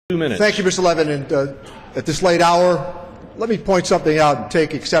2 minutes. Thank you, Mr. Levin. And at this late hour, let me point something out and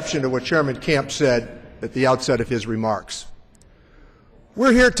take exception to what Chairman Camp said at the outset of his remarks.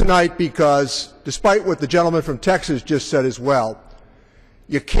 We're here tonight because, despite what the gentleman from Texas just said as well,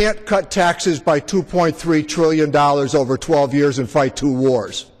 you can't cut taxes by $2.3 trillion over 12 years and fight 2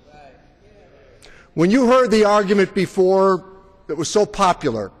 wars. When you heard the argument before that was so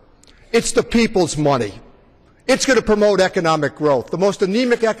popular, it's the people's money. It's going to promote economic growth, the most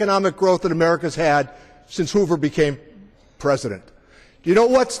anemic economic growth that America's had since Hoover became president. Do you know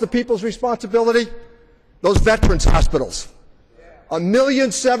what's the people's responsibility? Those veterans' hospitals.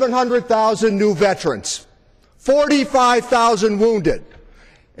 1,700,000 new veterans, 45,000 wounded.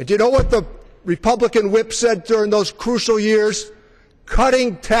 And do you know what the Republican whip said during those crucial years?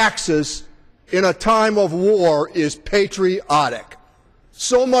 Cutting taxes in a time of war is patriotic.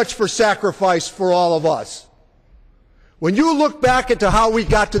 So much for sacrifice for all of us. When you look back into how we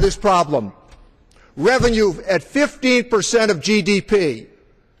got to this problem, revenue at 15% of GDP,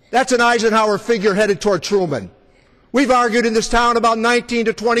 that's an Eisenhower figure headed toward Truman. We've argued in this town about 19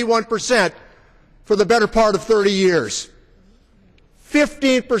 to 21% for the better part of 30 years.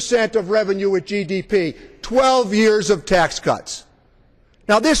 15% of revenue at GDP, 12 years of tax cuts.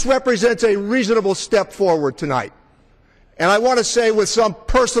 Now, this represents a reasonable step forward tonight. And I want to say with some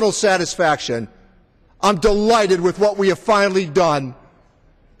personal satisfaction, I'm delighted with what we have finally done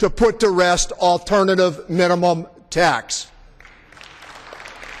to put to rest alternative minimum tax.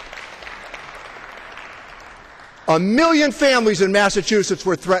 1 million families in Massachusetts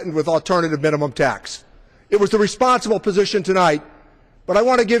were threatened with alternative minimum tax. It was the responsible position tonight, but I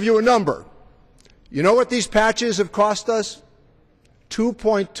want to give you a number. You know what these patches have cost us?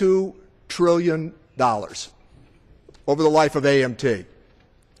 $2.2 trillion over the life of AMT.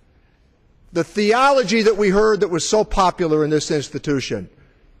 The theology that we heard that was so popular in this institution,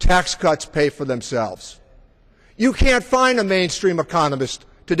 tax cuts pay for themselves. You can't find a mainstream economist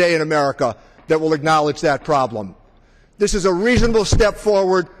today in America that will acknowledge that problem. This is a reasonable step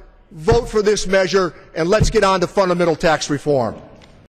forward. Vote for this measure, and let's get on to fundamental tax reform.